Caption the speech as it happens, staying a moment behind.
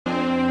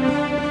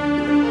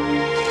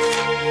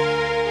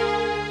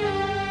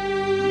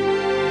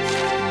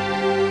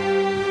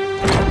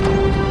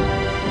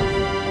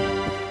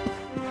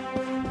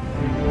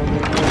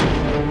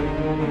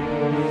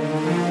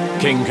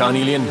Greeting,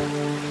 Carnelian.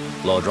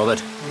 Lord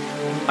Robert.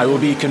 I will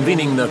be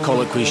convening the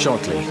colloquy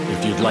shortly,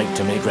 if you'd like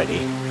to make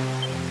ready.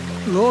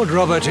 Lord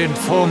Robert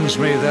informs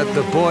me that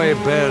the boy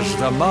bears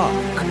the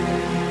mark.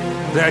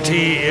 That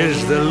he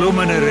is the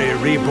luminary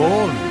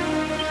reborn.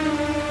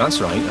 That's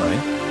right,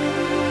 aye.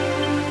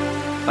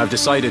 I've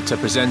decided to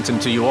present him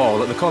to you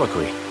all at the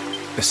colloquy.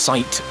 The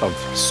sight of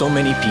so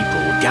many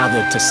people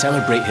gathered to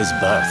celebrate his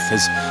birth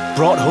has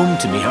brought home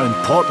to me how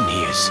important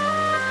he is.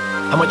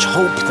 How much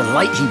hope the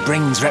light he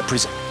brings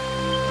represents.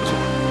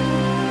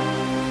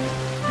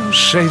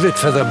 Save it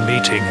for the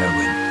meeting,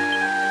 Owen.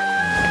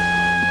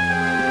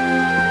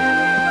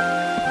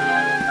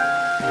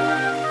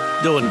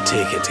 Don't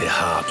take it to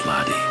heart,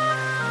 laddie.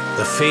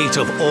 The fate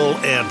of all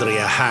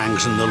Erdrea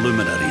hangs in the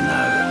luminary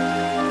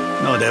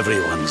now. Not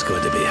everyone's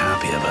going to be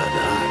happy about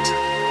that.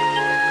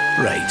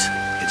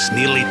 Right, it's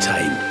nearly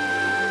time.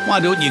 Why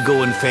don't you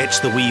go and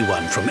fetch the wee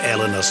one from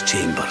Eleanor's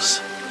chambers?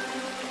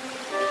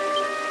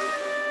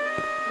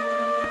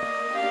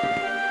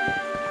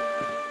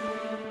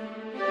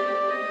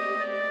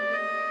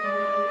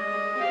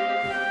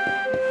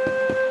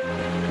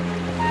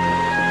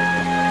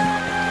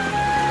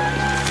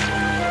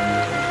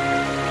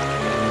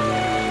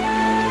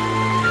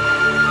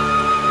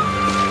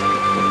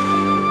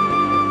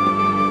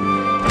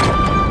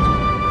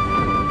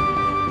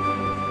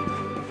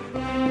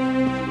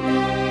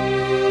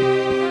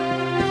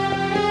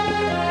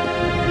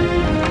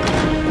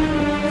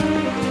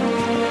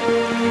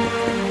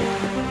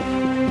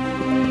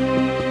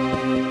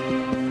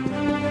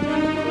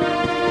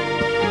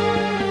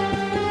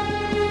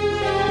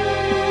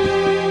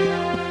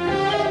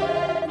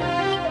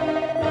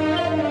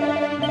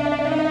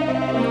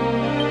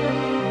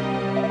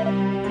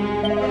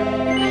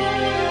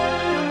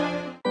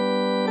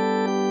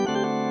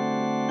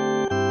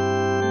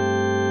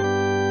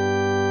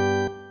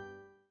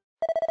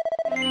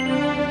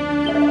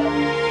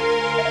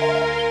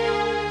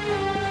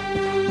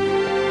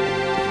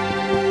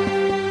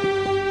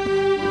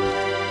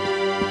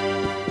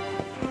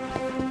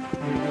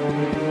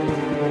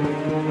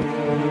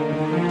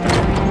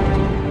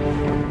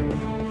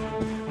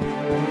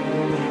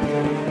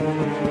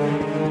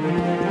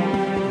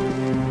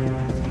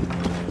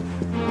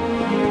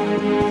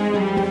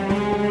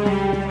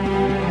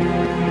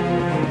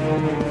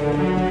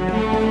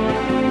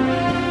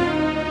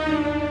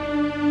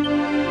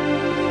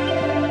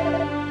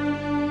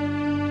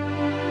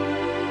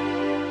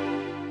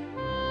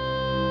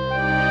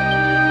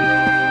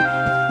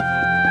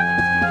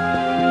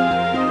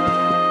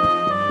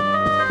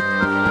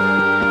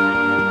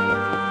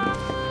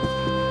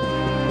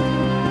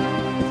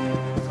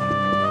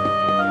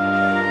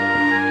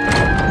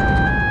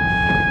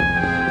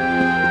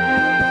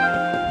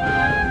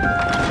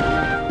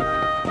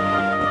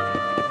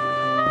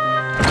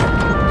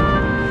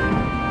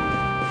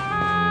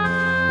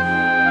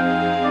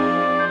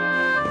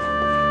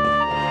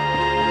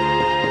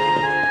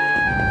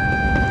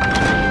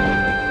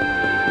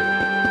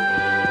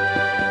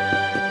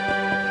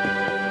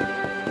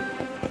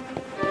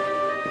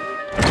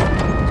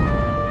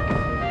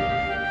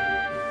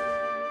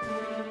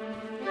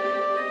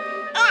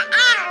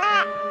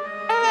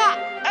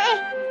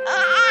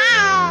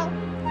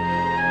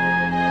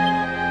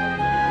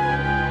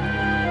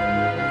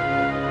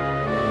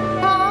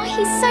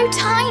 He's so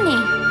tiny.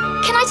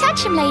 Can I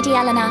touch him, Lady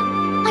Eleanor?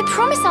 I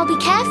promise I'll be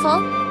careful.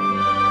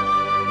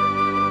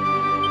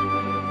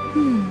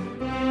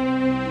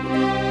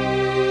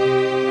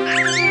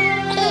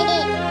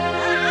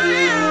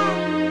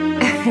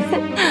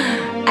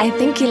 I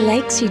think he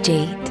likes you,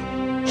 Jade.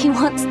 He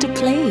wants to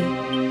play.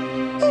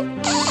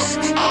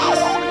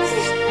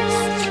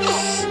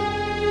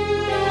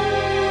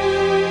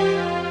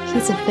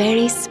 He's a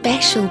very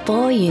special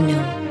boy, you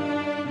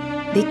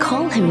know. They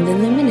call him the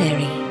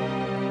Luminary.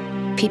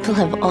 People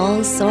have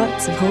all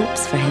sorts of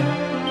hopes for him.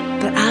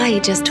 But I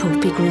just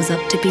hope he grows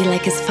up to be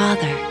like his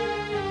father.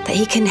 That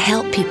he can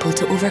help people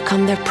to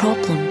overcome their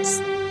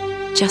problems.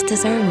 Just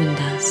as Erwin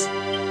does.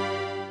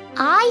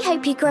 I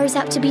hope he grows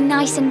up to be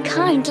nice and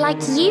kind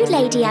like you,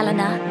 Lady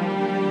Eleanor.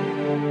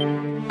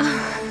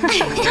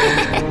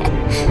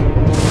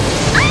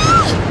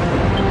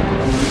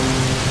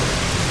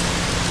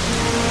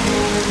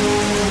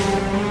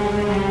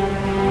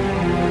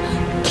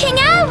 King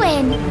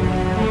Erwin!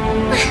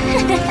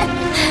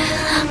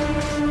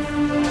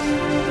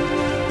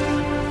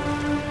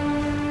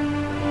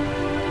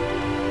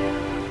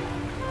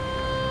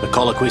 The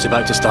colloquy's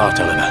about to start,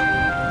 Eleanor.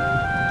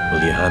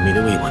 Will you hand me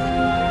the wee one?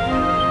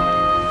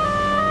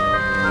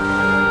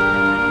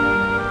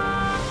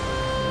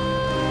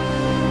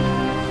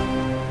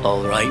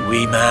 All right,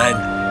 wee man.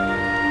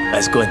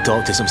 Let's go and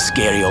talk to some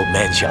scary old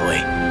men, shall we?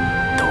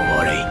 Don't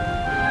worry.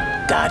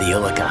 Daddy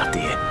will look after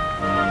you.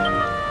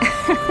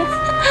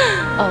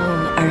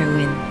 Oh,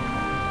 Erwin.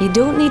 You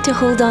don't need to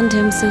hold on to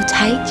him so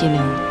tight, you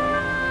know.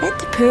 Let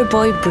the poor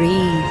boy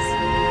breathe.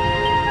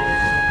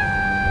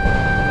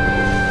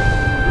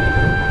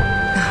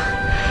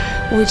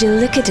 Would you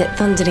look at it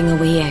thundering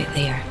away out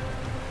there?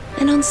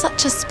 And on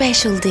such a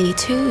special day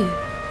too.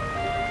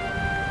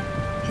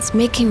 It's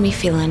making me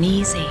feel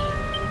uneasy.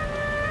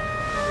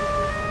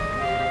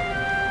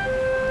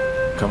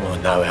 Come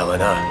on now,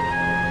 Eleanor.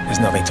 There's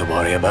nothing to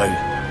worry about.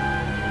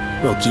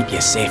 We'll keep you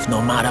safe no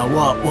matter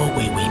what, won't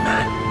we, wee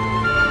man?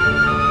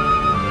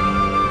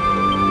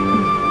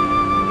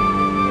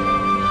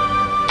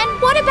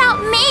 And what about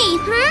me,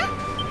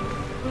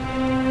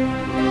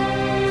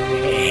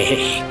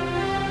 Hey,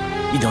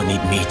 you don't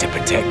need me to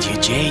protect you,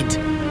 Jade.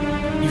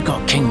 You've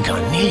got King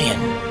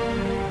Carnelian.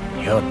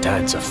 Your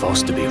dad's a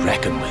force to be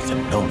reckoned with,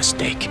 and no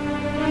mistake.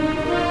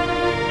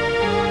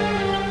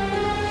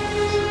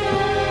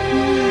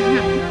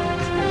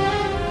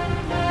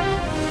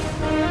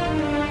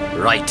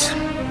 Right.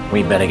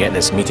 We better get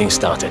this meeting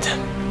started.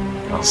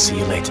 I'll see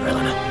you later,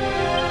 Eleanor.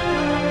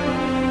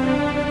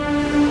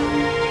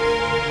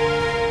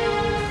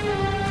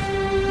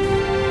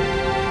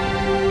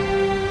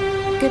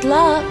 Good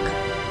luck,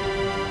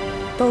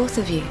 both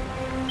of you.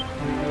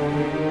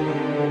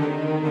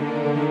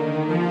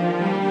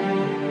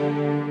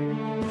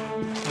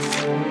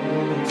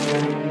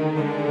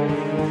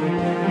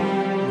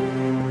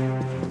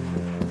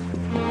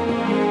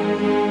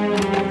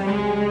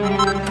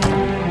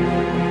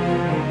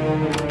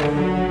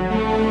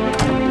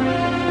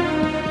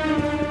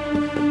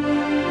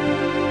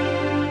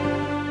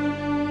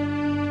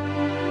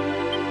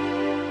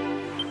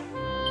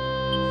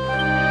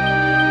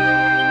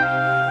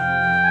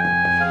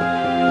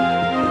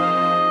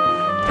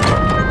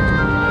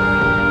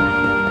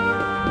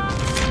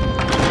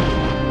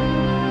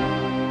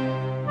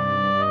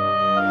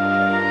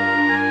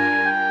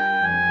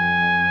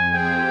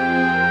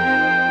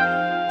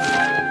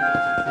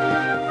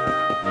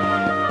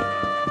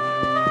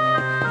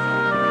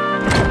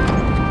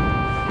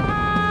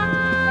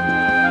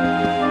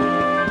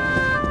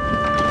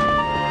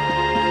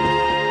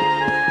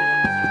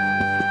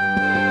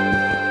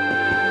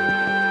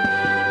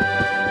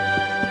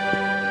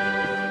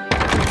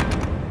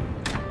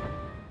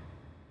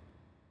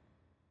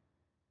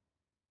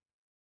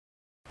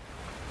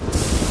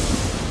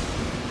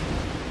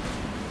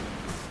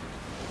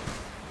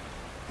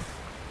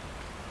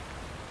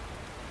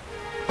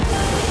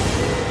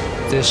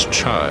 This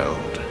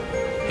child,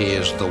 he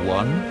is the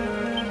one?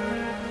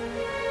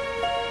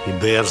 He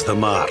bears the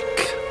mark.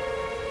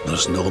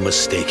 There's no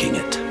mistaking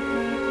it.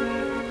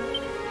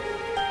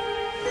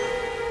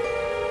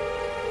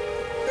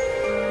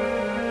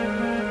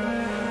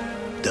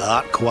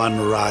 Dark One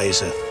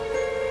riseth,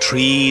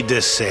 tree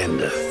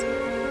descendeth,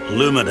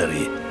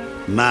 luminary,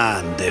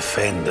 man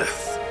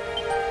defendeth.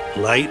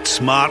 Light's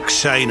mark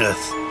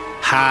shineth,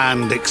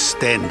 hand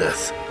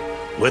extendeth.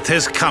 With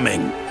his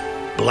coming,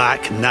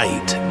 black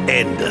night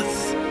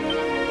endeth.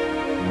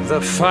 The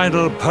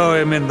final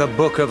poem in the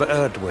Book of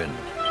Erdwin.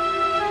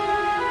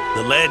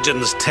 The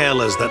legends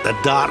tell us that the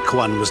Dark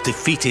One was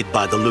defeated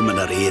by the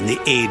Luminary in the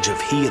Age of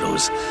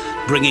Heroes,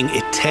 bringing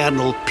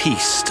eternal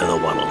peace to the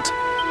world.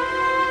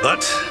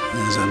 But,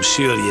 as I'm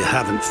sure you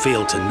haven't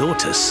failed to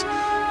notice,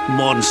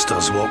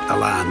 monsters walk the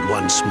land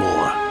once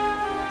more.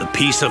 The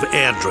peace of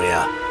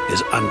Erdrea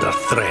is under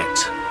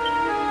threat.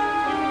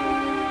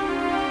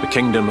 The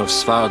kingdom of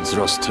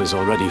Svardsrust has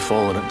already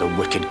fallen at the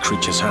wicked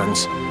creature's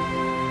hands,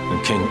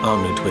 and King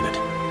Arnud with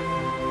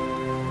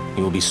it.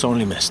 He will be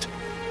sorely missed.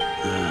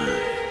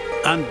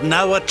 And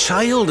now a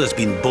child has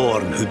been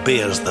born who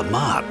bears the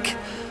mark.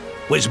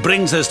 Which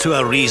brings us to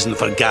a reason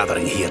for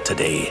gathering here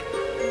today.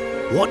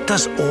 What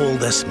does all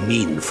this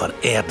mean for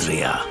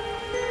Erdrea?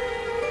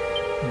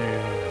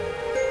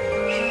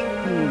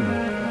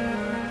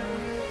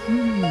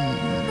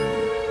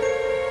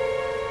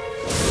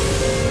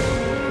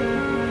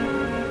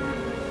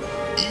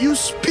 You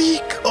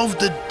speak of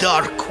the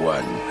Dark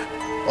One,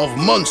 of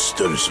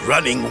monsters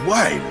running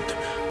wild,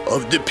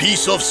 of the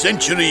peace of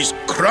centuries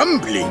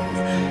crumbling.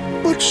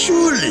 But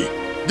surely,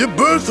 the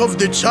birth of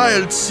the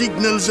child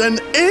signals an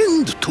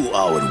end to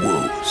our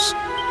woes.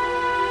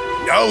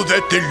 Now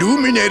that the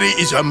Luminary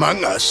is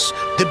among us,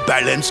 the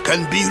balance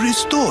can be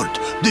restored,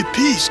 the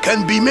peace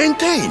can be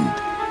maintained.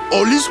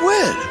 All is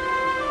well,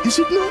 is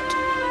it not?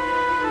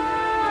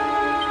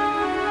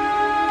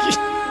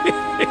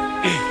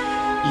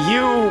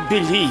 You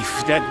believe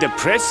that the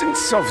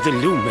presence of the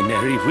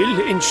Luminary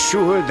will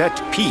ensure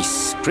that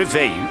peace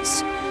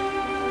prevails?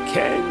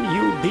 Can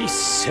you be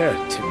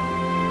certain?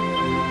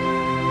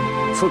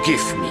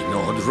 Forgive me,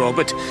 Lord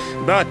Robert,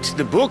 but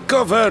the Book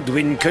of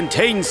Erdwin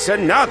contains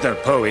another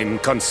poem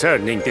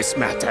concerning this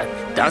matter,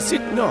 does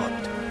it not?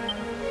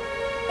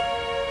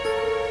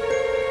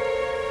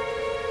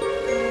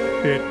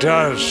 It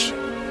does.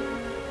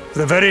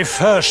 The very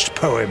first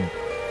poem.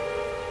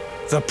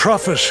 The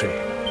prophecy.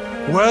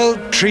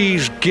 World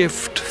tree's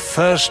gift,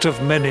 first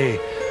of many,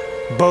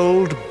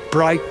 bold,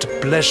 bright,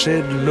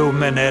 blessed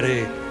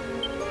luminary.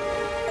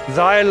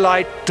 Thy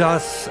light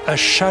doth a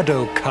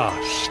shadow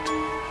cast.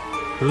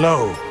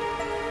 Lo,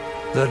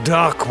 the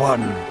Dark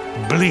One,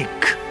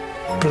 bleak,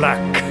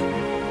 black,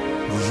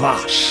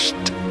 vast.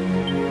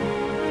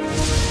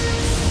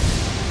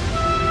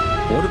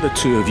 What are the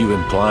two of you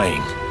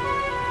implying?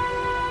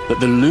 That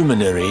the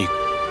Luminary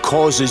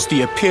causes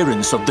the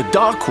appearance of the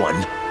Dark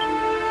One?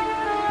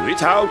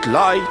 Without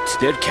light,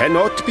 there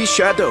cannot be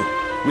shadow.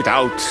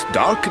 Without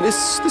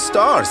darkness, the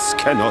stars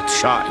cannot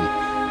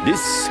shine.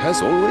 This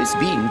has always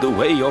been the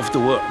way of the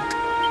world.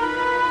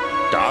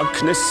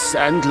 Darkness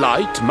and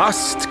light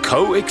must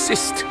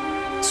coexist.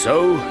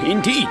 So,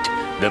 indeed,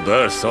 the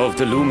birth of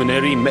the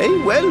luminary may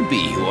well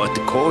be what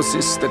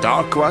causes the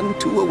Dark One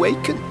to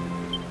awaken.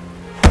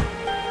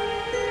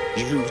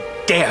 You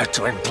dare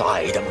to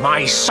imply that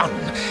my son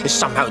is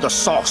somehow the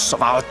source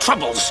of our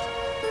troubles?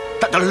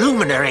 That the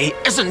luminary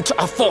isn't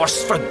a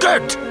force for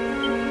good?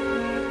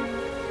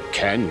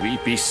 Can we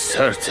be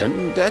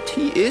certain that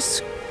he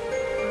is?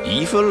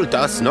 Evil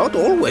does not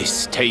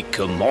always take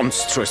a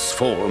monstrous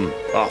form,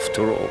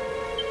 after all.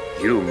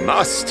 You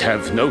must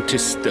have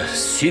noticed the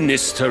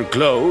sinister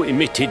glow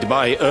emitted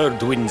by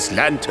Erdwin's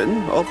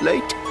lantern of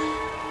late.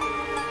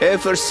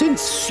 Ever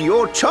since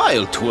your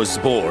child was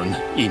born,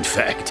 in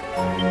fact.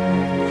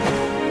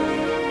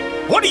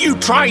 What are you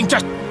trying to...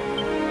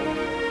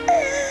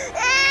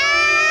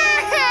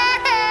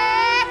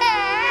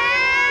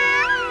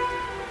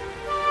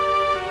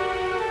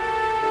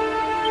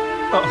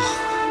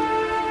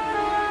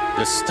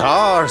 The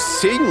star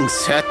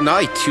sings at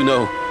night, you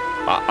know.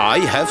 I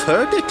have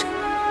heard it.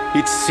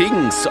 It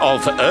sings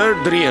of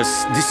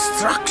Erdria's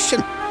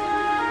destruction.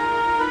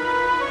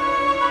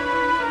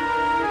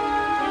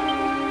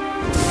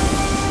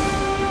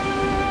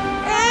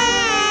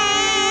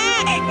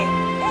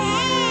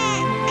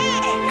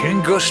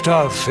 King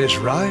Gustav is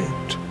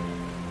right.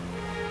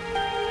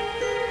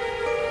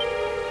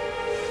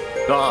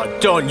 Oh,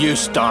 don't you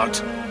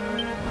start.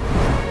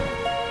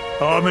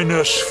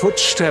 Ominous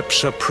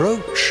footsteps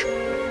approach.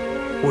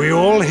 We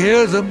all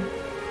hear them.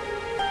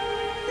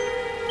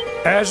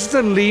 As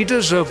the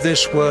leaders of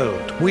this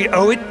world, we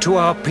owe it to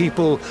our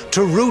people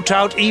to root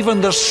out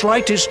even the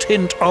slightest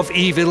hint of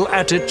evil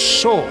at its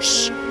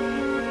source.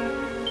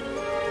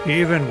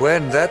 Even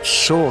when that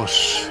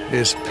source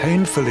is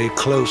painfully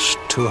close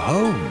to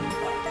home.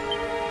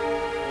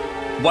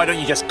 Why don't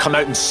you just come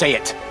out and say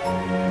it?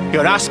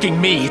 You're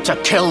asking me to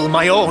kill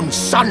my own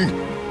son.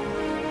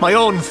 My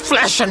own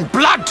flesh and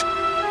blood.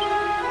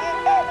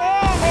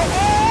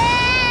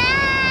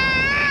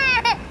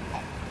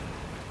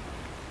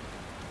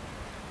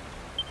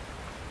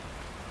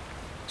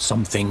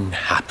 Something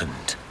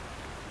happened.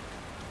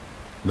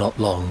 Not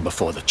long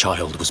before the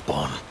child was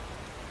born.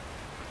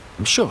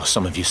 I'm sure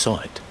some of you saw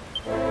it.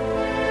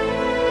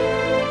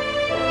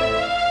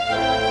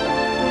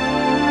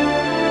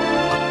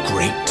 A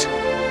great,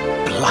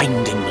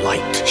 blinding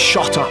light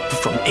shot up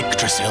from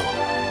Yggdrasil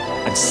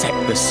and set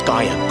the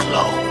sky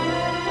aglow.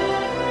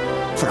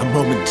 For a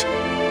moment,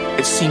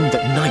 it seemed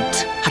that night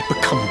had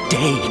become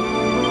day.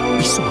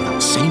 We saw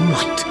that same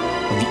light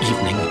on the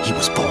evening he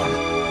was born.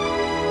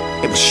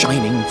 It was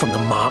shining from the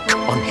mark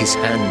on his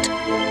hand.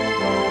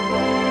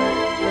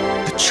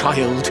 The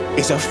child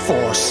is a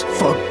force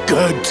for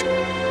good.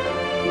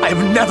 I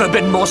have never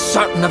been more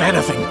certain of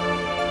anything.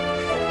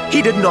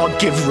 He did not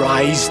give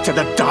rise to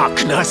the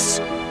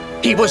darkness.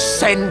 He was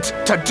sent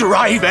to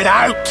drive it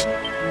out.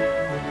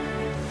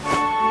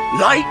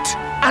 Light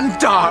and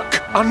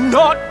dark are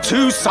not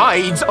two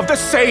sides of the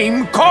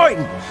same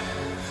coin.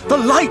 The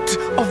light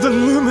of the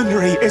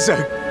luminary is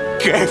a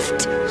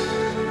gift.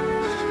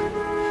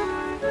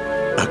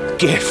 A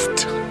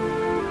gift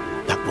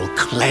that will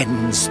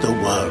cleanse the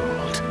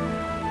world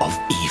of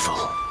evil.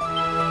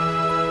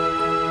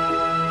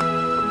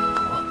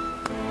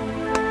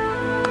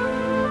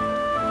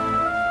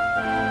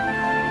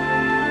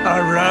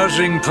 A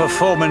rousing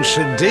performance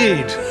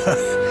indeed.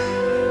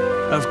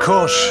 Of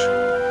course,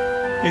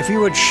 if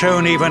you had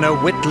shown even a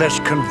whit less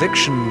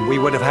conviction, we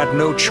would have had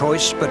no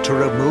choice but to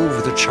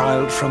remove the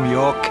child from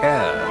your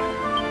care.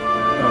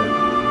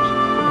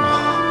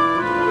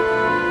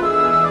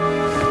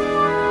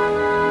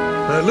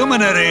 The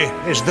luminary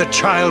is the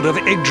child of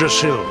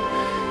Yggdrasil.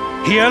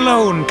 He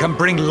alone can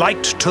bring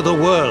light to the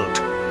world.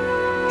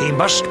 He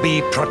must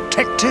be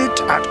protected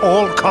at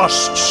all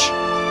costs.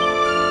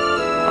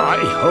 I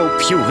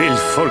hope you will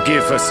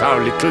forgive us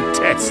our little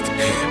test,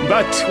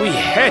 but we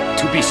had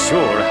to be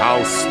sure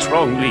how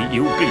strongly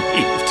you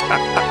believed.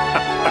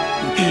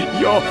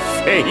 Your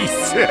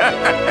face.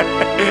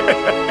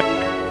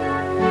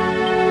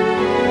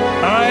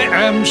 I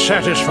am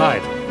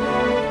satisfied.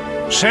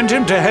 Send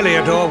him to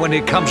Heliodor when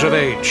he comes of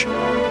age.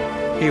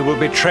 He will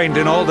be trained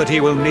in all that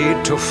he will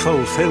need to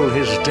fulfill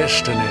his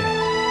destiny.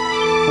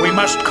 We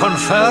must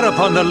confer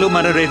upon the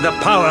luminary the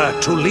power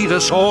to lead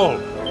us all.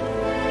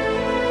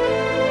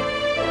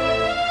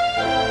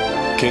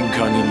 King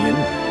Carnelian,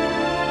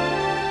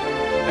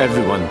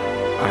 everyone,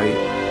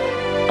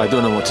 I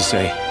don't know what to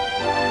say.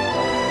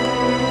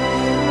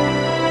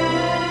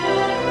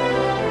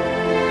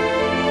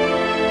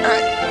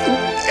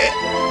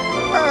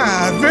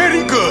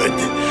 Very good.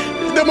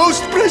 The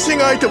most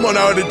pressing item on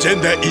our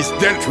agenda is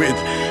dealt with,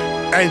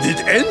 and it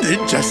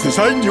ended just as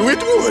I knew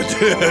it would.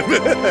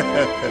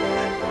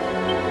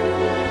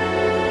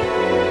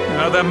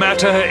 Now the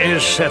matter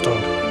is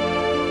settled.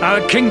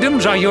 Our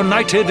kingdoms are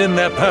united in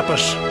their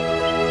purpose.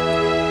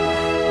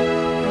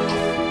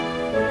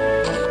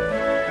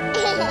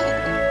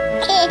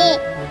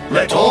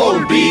 Let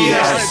all be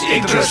as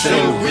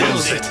Yggdrasil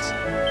wills it.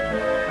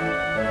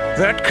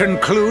 That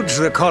concludes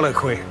the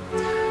colloquy.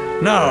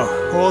 Now,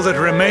 all that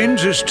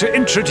remains is to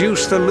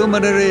introduce the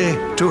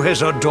luminary to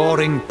his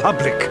adoring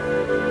public.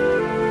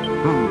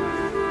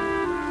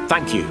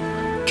 Thank you,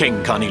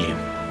 King Carnelian.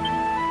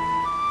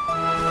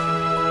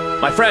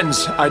 My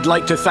friends, I'd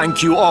like to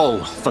thank you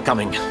all for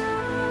coming.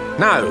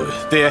 Now,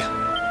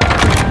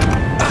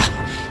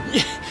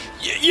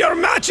 Your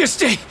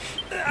Majesty!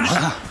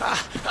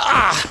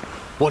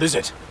 what is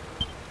it?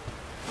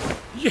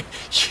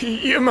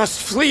 You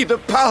must flee the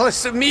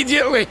palace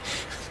immediately.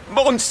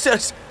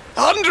 Monsters!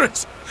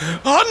 Hundreds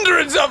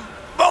of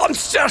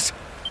monsters!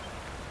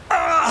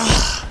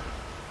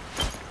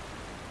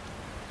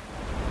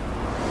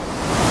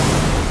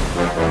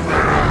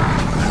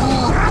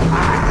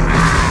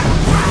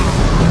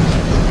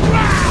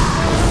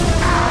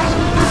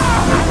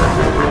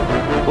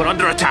 We're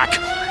under attack.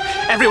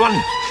 Everyone,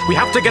 we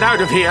have to get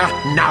out of here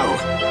now.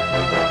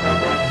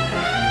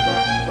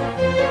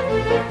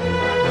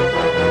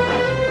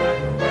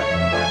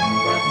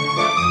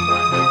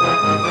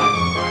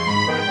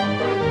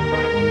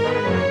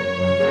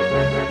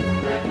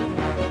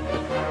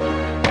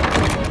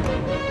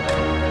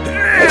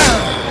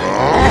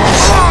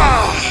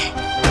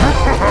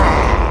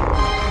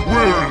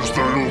 Where is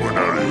the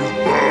luminary,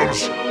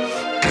 birds?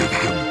 Give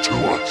him to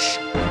us.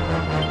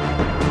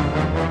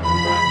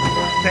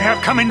 They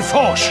have come in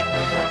force,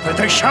 but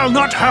they shall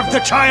not have the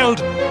child.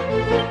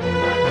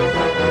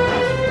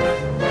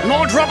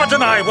 Lord Robert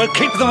and I will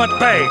keep them at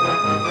bay.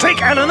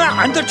 Take Eleanor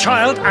and the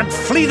child and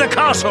flee the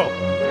castle.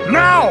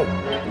 Now!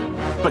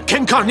 But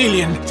King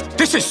Carnelian,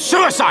 this is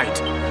suicide!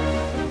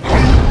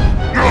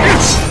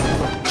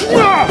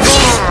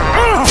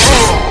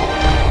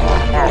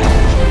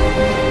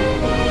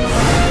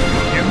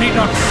 You need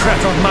not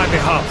fret on my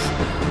behalf.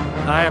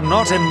 I am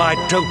not in my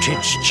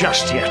dotage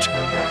just yet.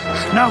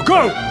 Now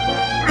go!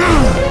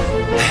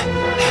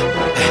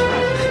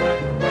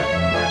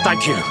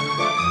 Thank you,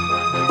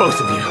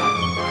 both of you.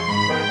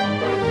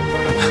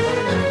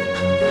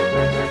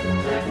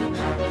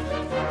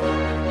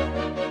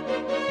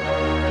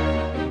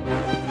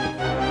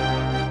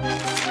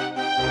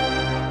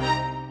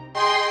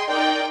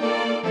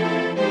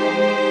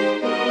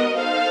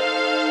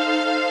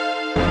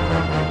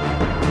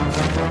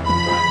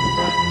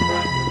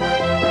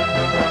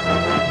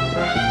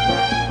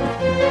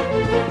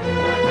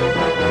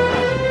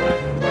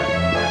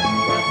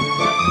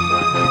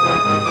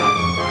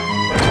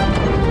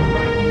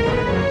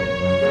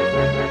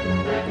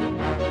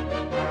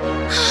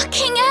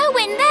 King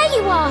Erwin, there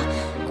you are!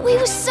 We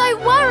were so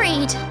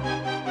worried!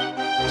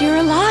 You're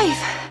alive.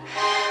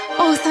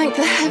 Oh, thank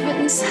the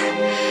heavens.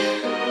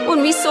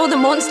 When we saw the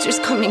monsters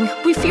coming,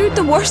 we feared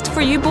the worst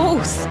for you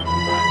both.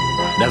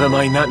 Never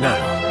mind that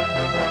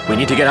now. We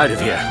need to get out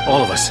of here,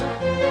 all of us.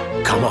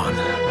 Come on.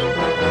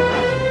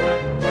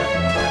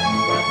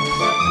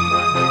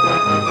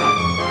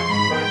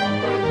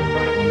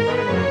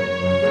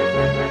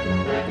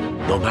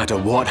 No matter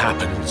what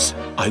happens,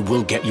 I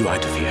will get you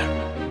out of here.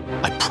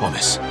 I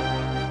promise.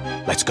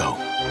 Let's go.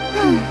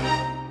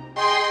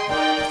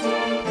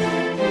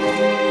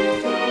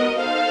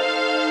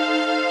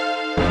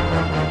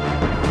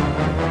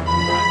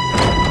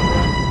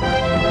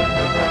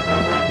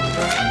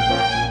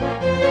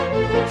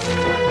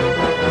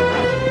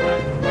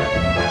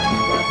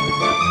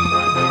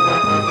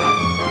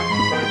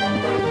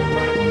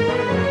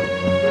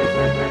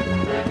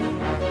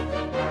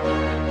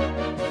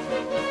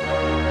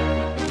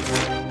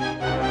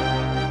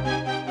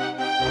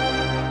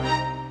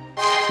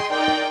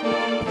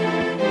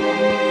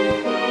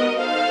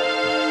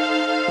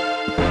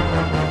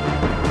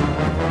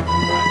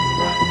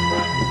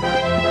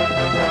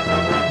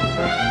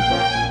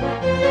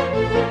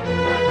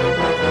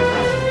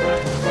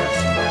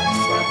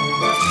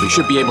 We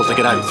should be able to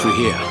get out through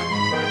here.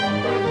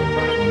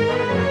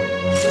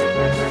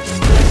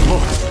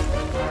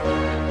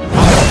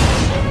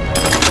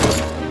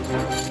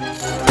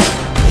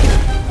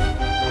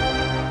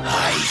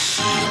 I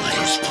feel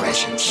his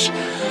presence.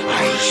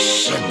 I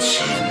sense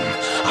him.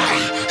 I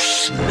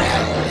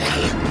smell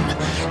him.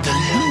 The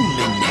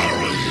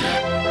luminary.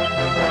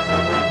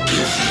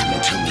 Give him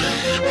to me.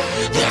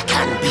 There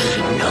can be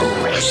no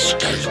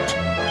escape.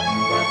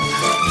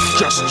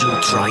 Just you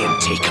try and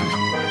take him.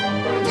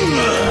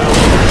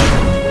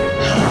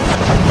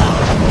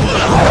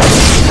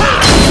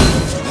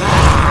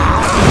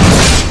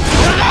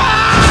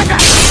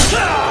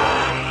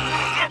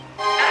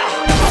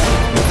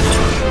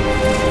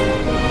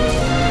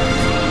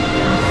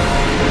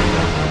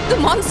 The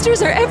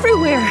monsters are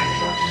everywhere.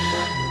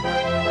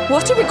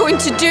 What are we going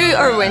to do,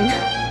 Erwin?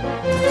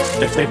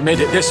 If they've made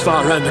it this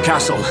far around the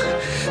castle,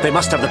 they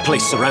must have the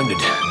place surrounded.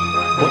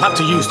 We'll have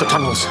to use the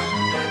tunnels.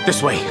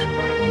 This way.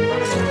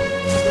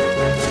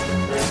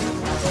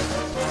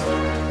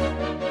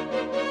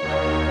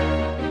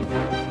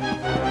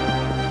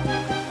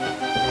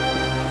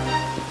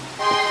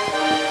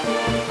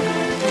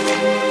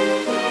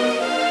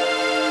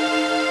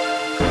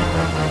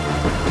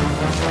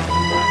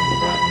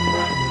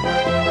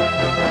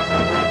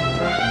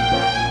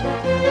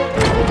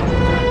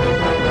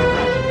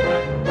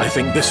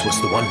 think this was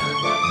the one.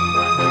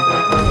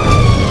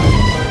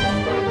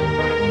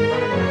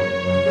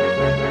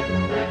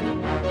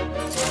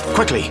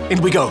 Quickly,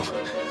 in we go,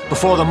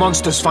 before the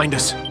monsters find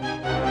us.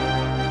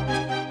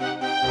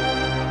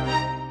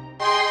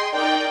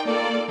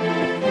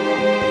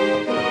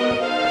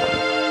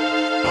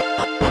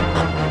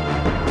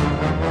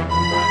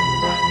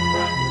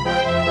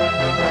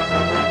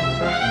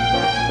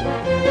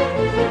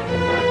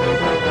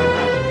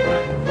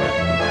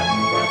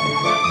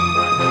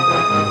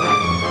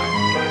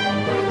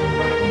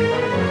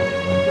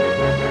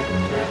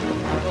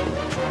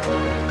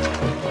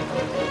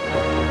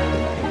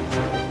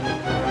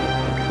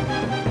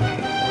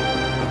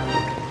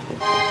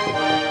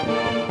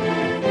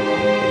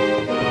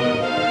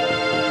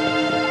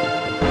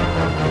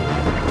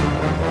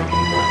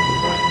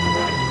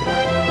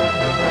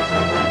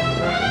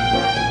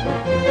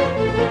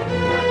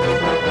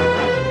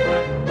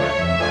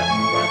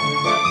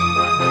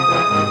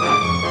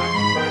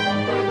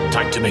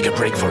 Time to make a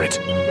break for it.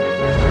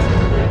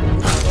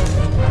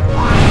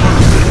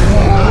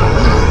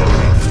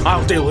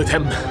 I'll deal with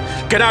him.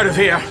 Get out of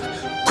here!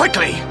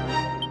 Quickly!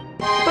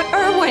 But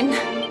Erwin!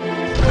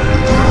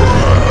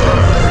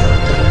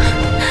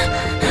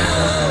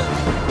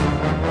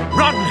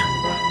 Run!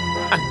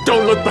 And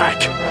don't look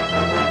back!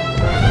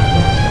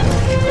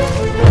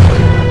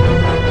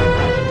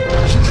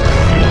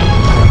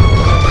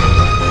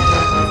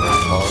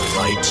 All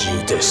right,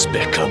 you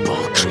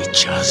despicable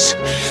creatures.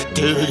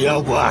 Do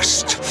your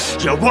worst.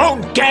 You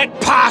won't get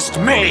past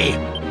me!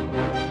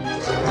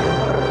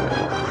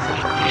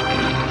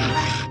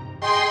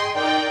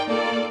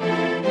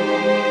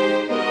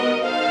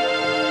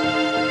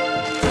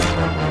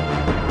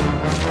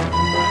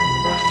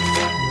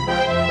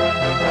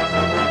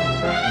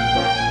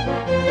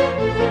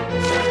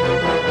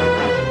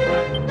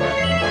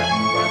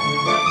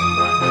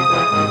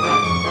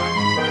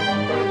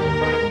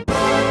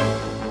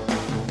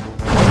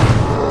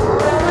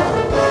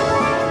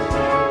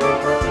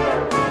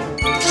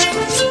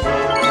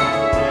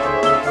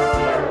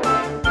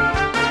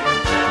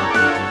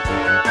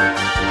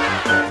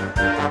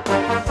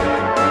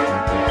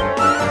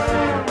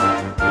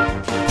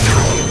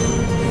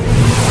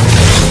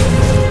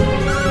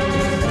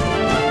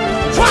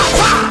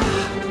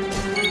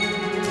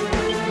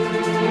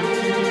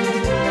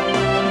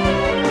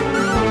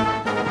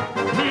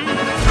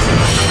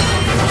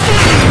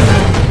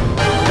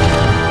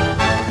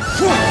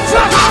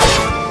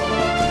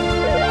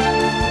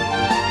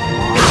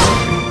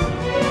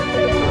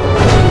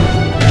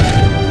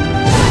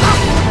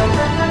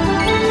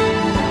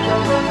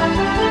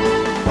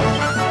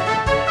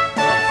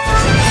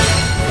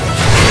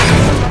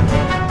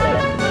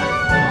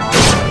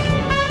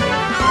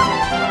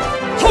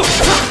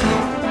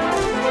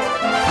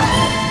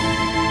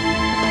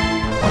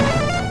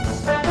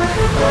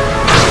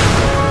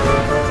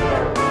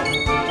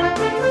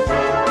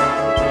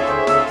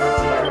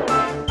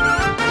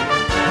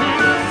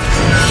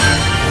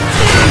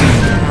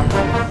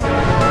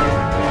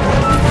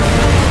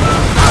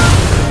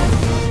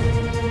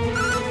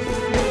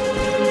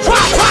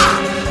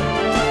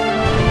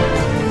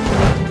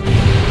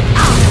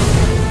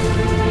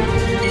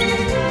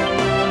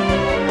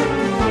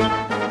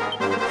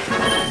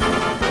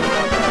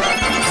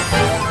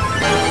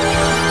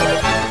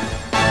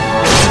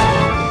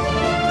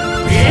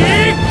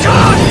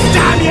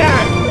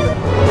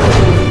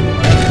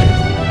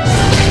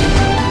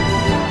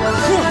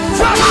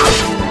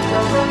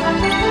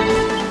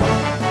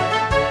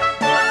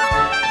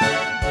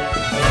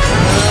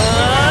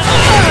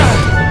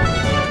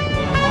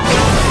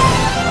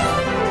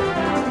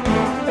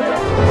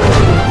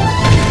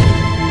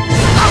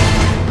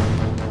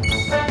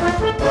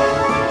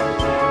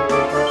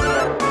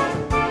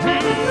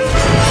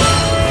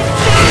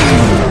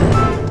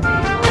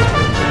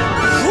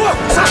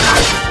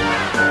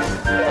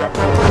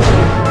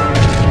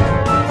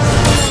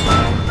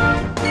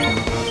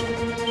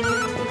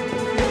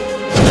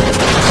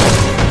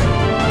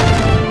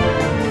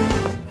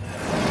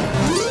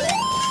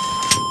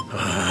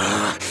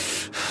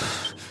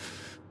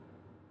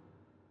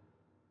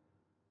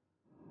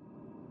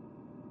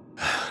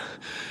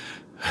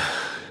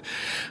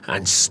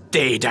 And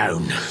stay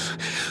down.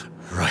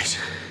 Right.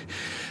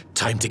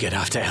 Time to get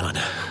after Ellen.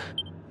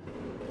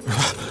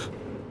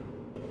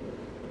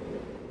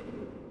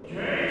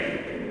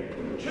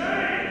 Jane! Jane!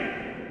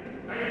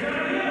 Are you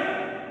down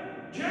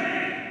here?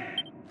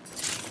 Jane!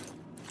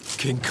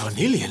 King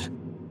Carnelian?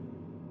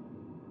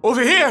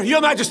 Over here,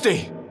 Your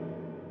Majesty!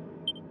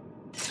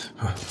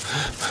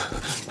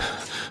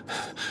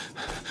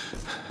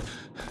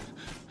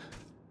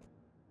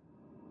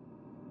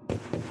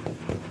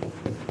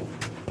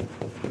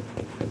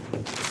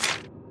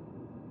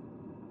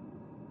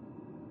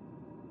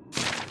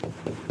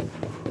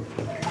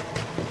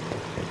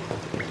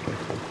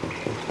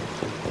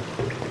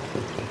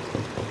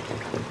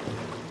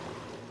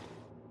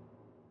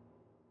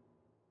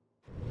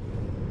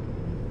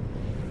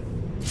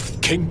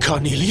 King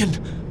Carnelian?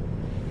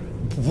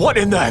 What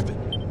in the...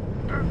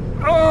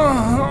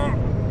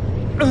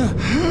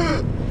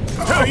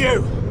 are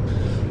you?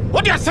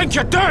 What do you think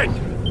you're doing?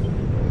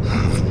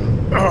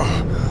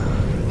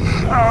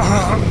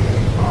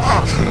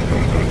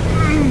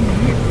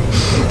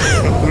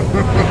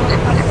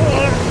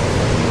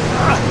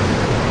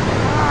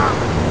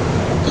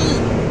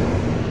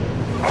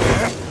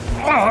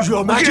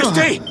 Your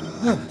Majesty!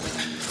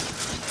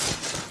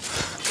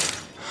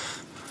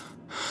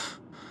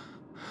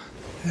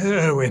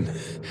 Erwin,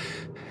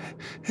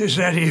 is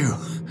that you?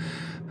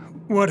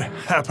 What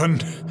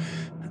happened?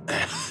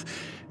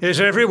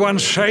 Is everyone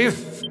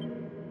safe?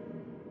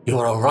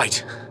 You're all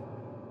right.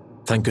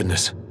 Thank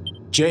goodness.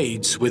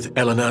 Jade's with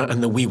Eleanor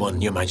and the wee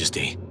one, Your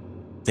Majesty.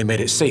 They made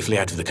it safely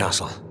out of the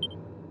castle.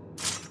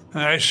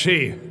 I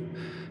see.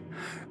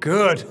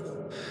 Good.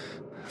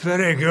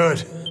 Very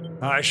good.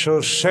 I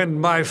shall send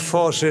my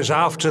forces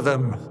after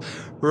them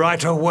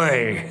right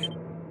away.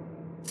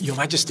 Your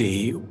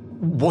Majesty,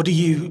 what do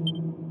you...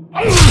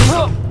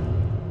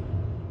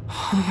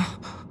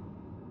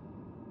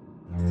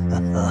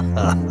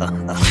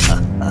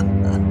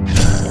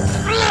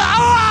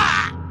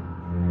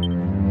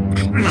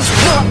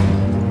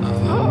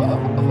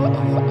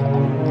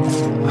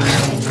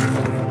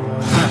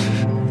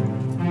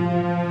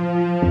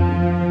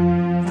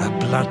 The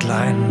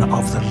bloodline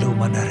of the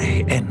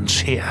Luminary ends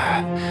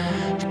here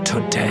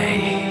today.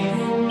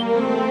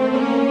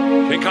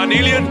 King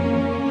Carnelian?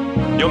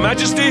 Your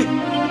Majesty?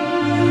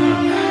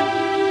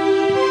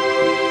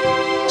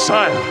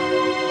 Sire.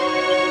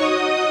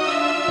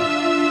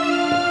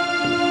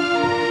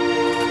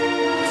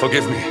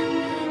 Forgive me.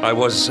 I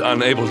was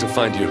unable to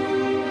find you.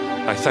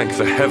 I thank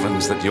the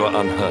heavens that you are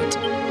unhurt.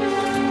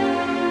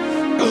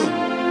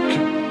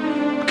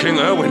 King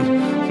Erwin,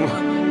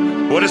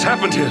 what has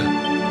happened here?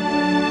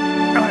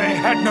 I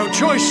had no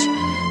choice.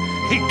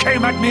 He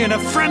came at me in a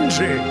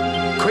frenzy.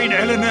 Queen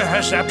Eleanor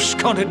has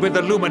absconded with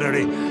the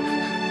Luminary,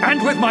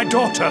 and with my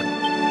daughter.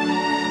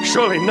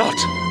 Surely not.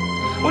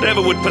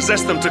 Whatever would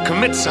possess them to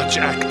commit such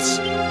acts?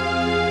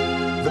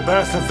 The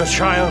birth of the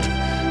child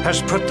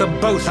has put them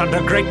both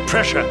under great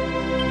pressure.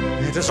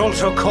 It has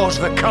also caused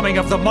the coming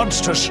of the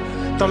monsters,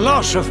 the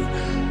loss of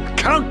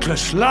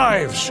countless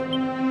lives.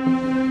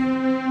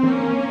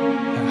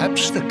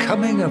 Perhaps the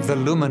coming of the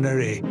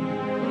Luminary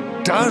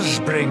does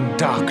bring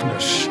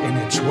darkness in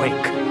its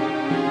wake.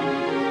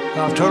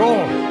 After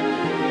all,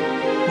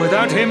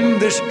 without him,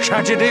 this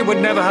tragedy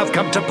would never have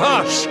come to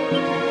pass.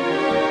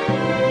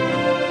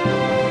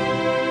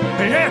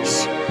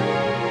 Yes,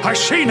 I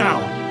see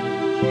now.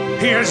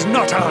 He is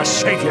not our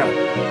savior.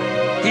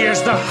 He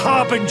is the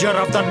harbinger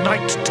of the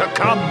night to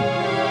come.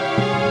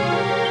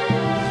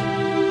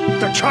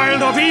 The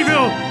child of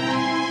evil,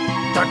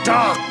 the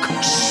dark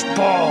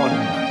spawn.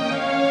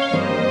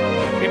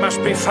 He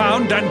must be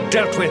found and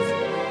dealt with.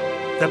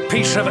 The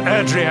peace of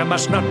Erdrea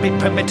must not be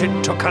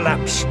permitted to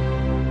collapse.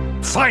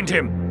 Find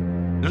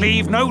him.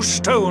 Leave no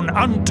stone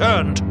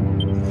unturned.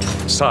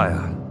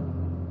 Sire.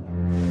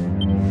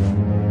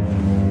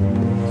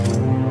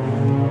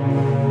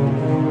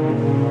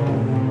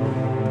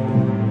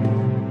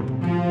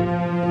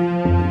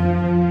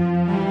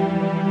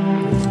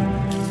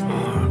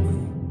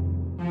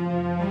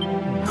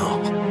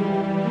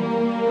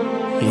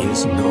 He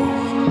is no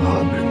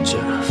harbinger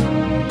of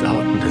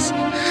darkness.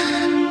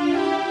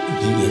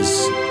 He is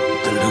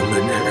the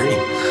Luminary,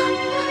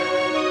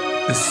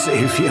 the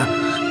Savior.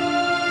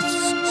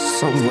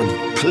 Someone,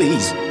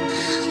 please.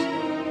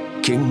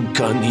 King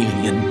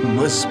Carnelian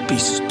must be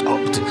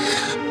stopped,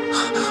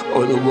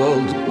 or the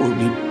world will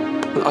be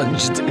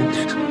plunged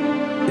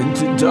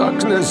into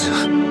darkness.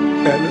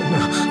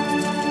 Eleanor,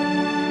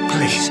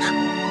 please,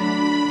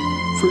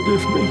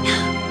 forgive me.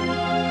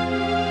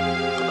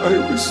 I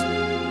was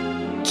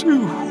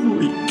too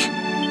weak.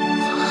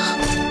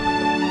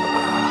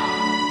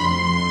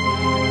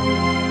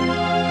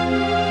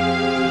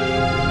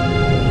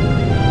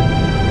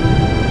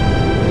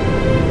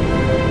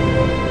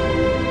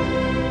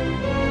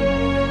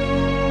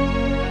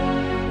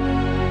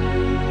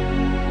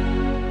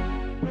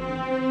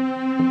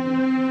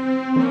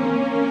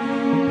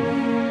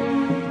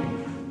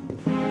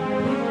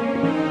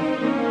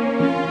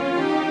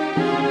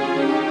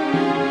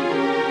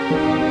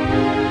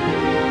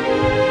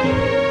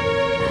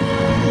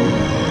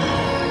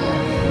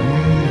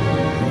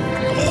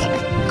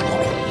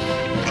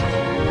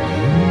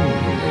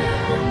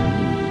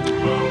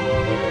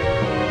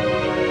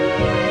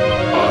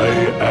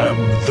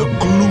 The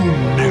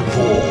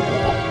Gloomnivore.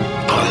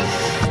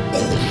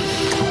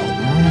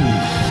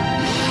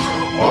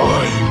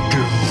 I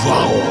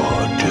devour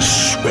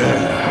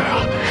despair.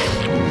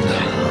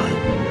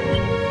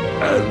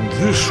 And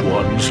this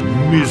one's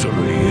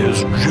misery is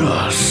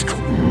just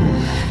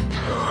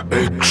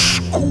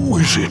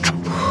exquisite.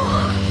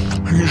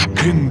 His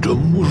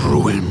kingdom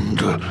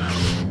ruined,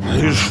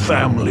 his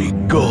family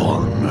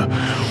gone,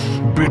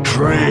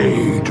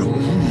 betrayed,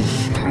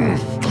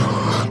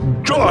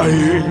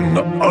 dying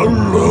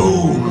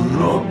alone.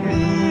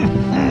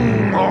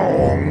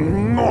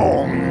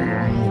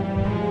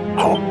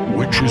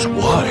 Which is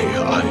why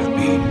I've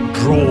been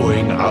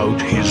drawing out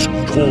his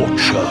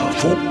torture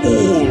for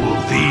all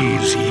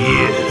these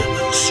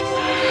years.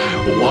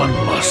 One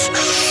must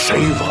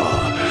savor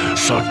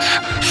such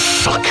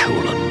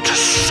succulent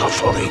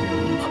suffering.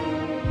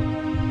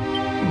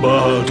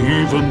 But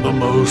even the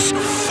most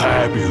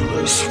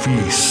fabulous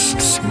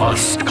feasts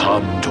must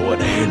come to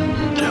an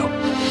end.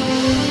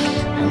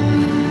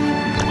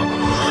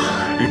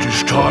 It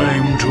is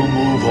time to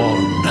move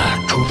on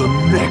to the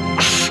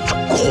next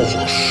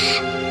course.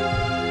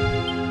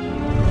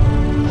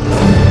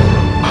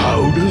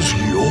 How does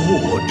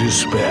your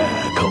despair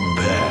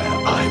compare,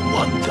 I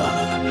wonder?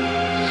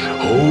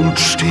 Hold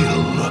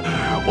still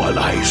while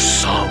I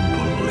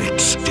sample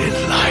its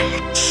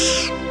delights.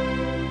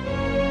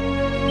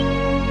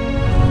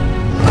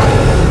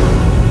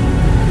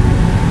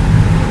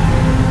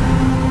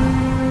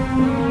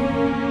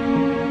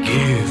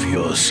 Give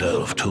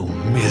yourself to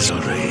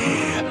misery.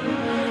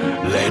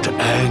 Let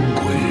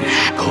anguish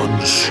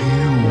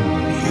consume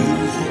you.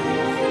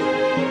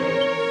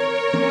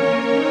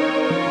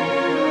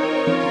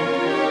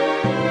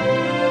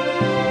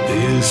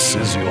 This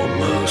is your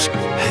most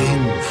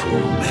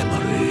painful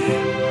memory,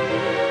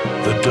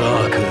 the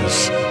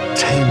darkest,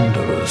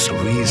 tenderest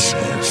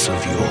recess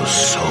of your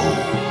soul.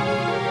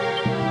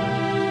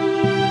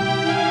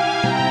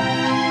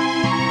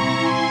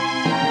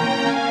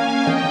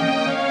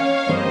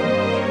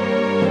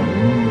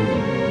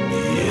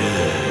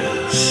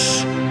 Yes,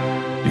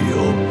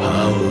 your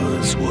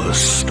powers were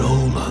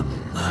stolen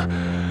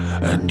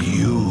and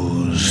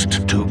used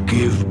to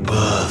give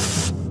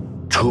birth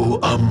to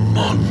a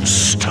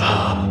monster.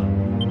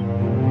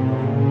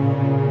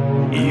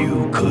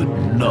 You could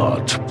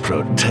not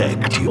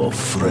protect your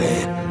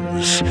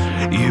friends.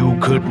 You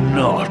could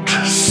not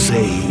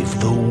save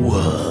the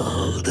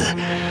world.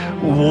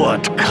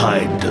 What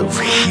kind of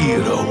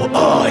hero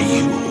are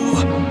you?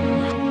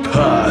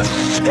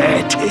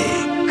 Pathetic.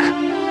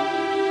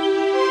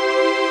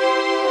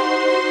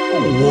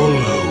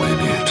 Wallow in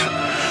it.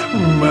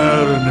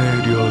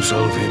 Marinate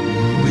yourself in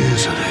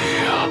misery.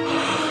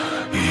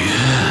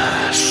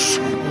 Yes.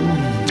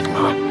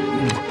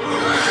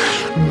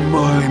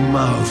 My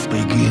mouth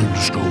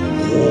begins to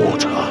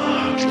water.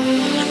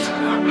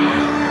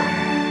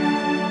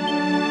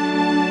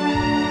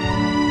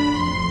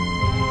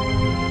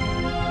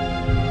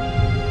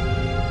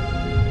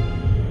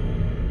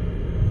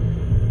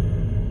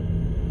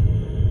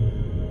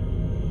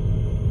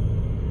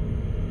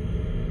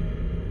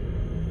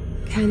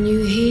 Can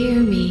you hear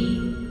me?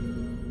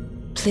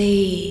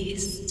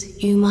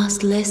 Please, you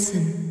must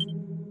listen.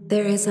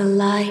 There is a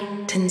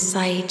light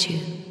inside you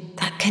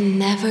that can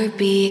never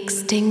be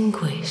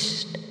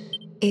extinguished.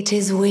 It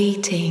is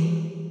waiting,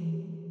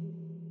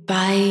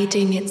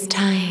 biding its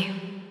time,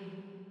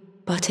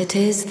 but it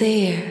is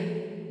there,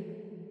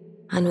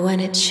 and when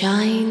it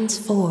shines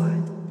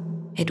forth,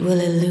 it will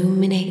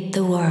illuminate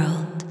the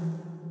world.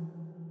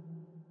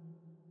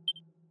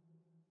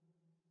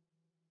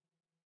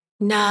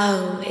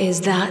 Now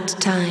is that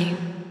time.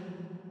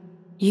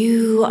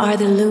 You are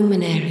the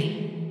luminary.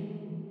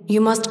 You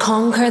must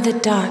conquer the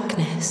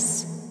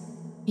darkness.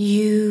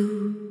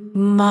 You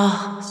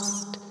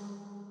must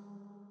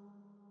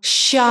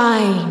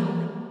shine.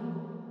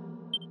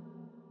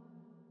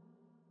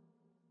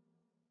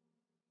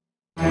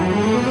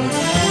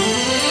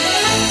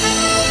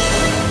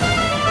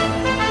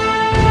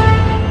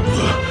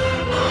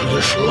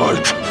 This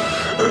light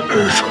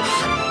is...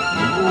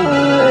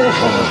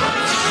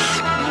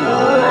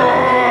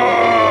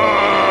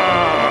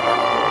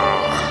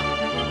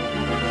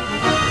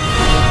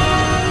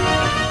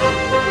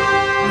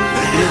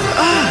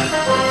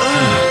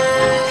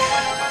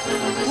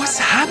 What's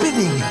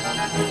happening?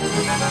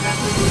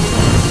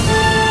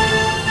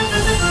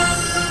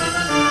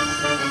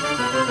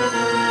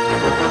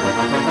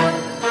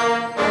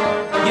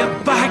 You're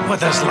back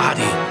with us,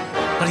 laddie.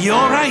 Are you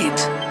all right?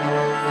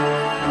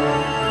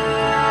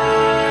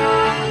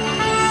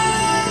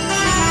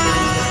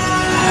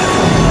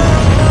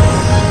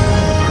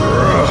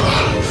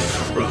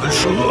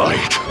 This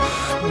light,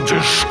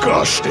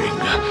 disgusting.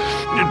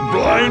 It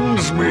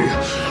blinds me.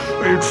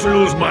 It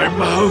fills my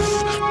mouth.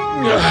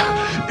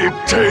 It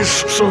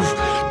tastes of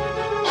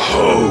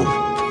hope.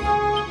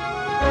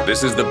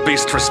 This is the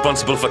beast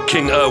responsible for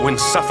King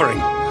Erwin's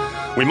suffering.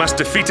 We must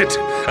defeat it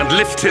and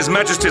lift His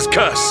Majesty's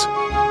curse.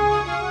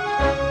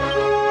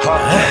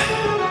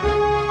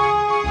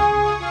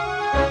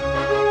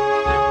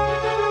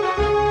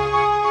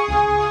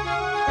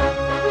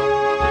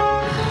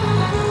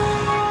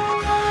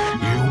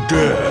 You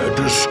dare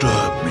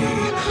disturb me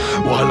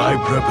while I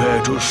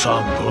prepare to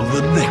sample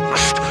the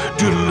next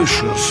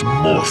delicious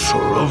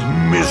morsel of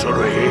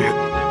misery.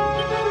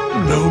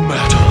 No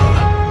matter.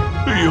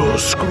 Your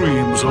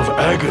screams of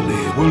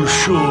agony will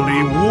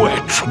surely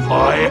whet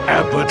my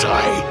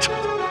appetite.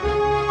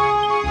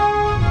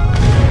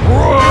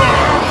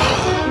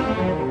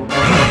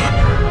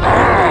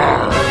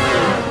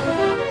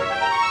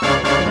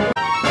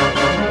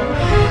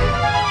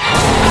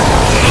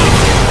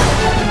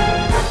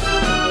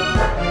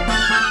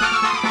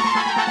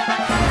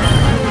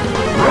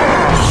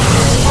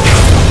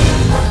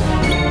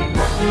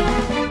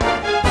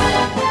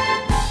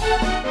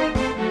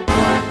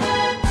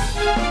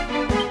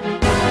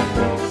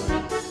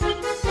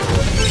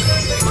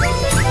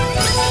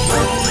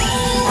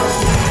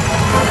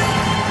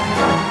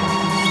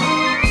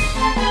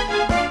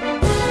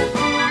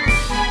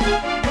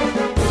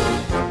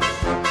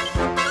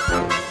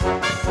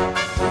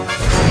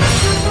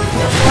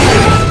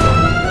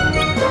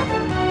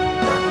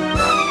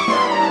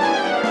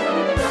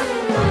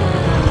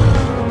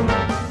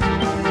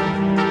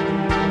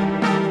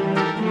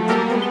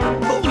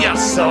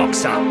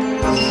 socks up.